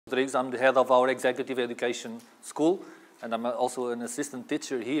Rodrigues. I'm the head of our executive education school, and I'm also an assistant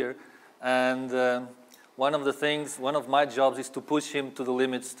teacher here. And one of my jobs is to push him to the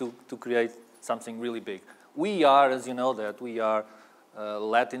limits to create something really big. We are, as you know, that we are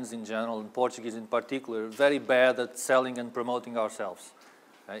Latins in general and Portuguese in particular, very bad at selling and promoting ourselves.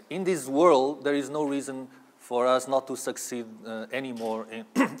 In this world, there is no reason for us not to succeed anymore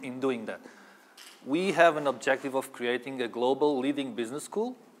in doing that. We have an objective of creating a global leading business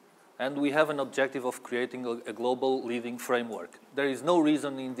school, and we have an objective of creating a global leading framework. There is no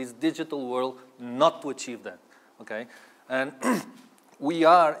reason in this digital world not to achieve that, okay? And we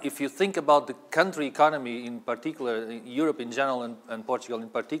are, if you think about the country economy in particular, Europe in general and Portugal in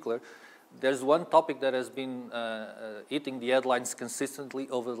particular, there's one topic that has been eating the headlines consistently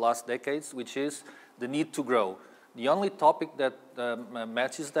over the last decades, which is the need to grow. The only topic that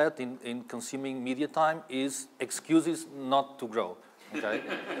matches that in consuming media time is excuses not to grow, okay?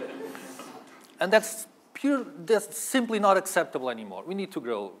 And that's simply not acceptable anymore. We need to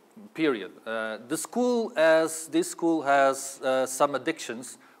grow, period. This school has some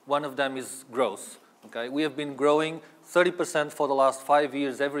addictions. One of them is growth, okay? We have been growing 30% for the last 5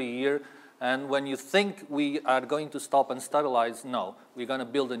 years every year. And when you think we are going to stop and stabilize, no. We're going to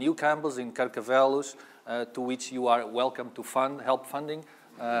build a new campus in Carcavelos, to which you are welcome to help funding.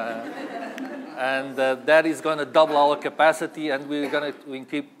 And that is going to double our capacity, and we're going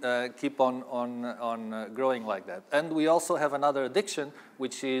to keep on growing like that. And we also have another addiction,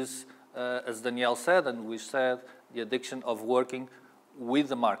 which is, as Danielle said and we said, the addiction of working with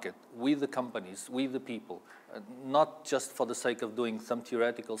the market, with the companies, with the people. Not just for the sake of doing some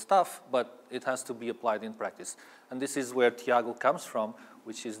theoretical stuff, but it has to be applied in practice. And this is where Tiago comes from,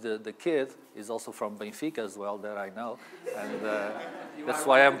 which is the kid, is also from Benfica as well, that I know. And that's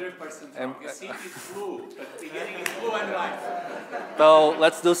why I'm... You see it's blue, but the beginning is blue and white. So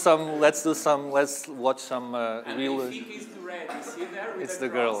let's watch some real... Benfica is the red, you see there with it's the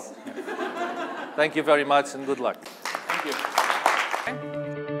girl. cross. Thank you very much and good luck. Thank you.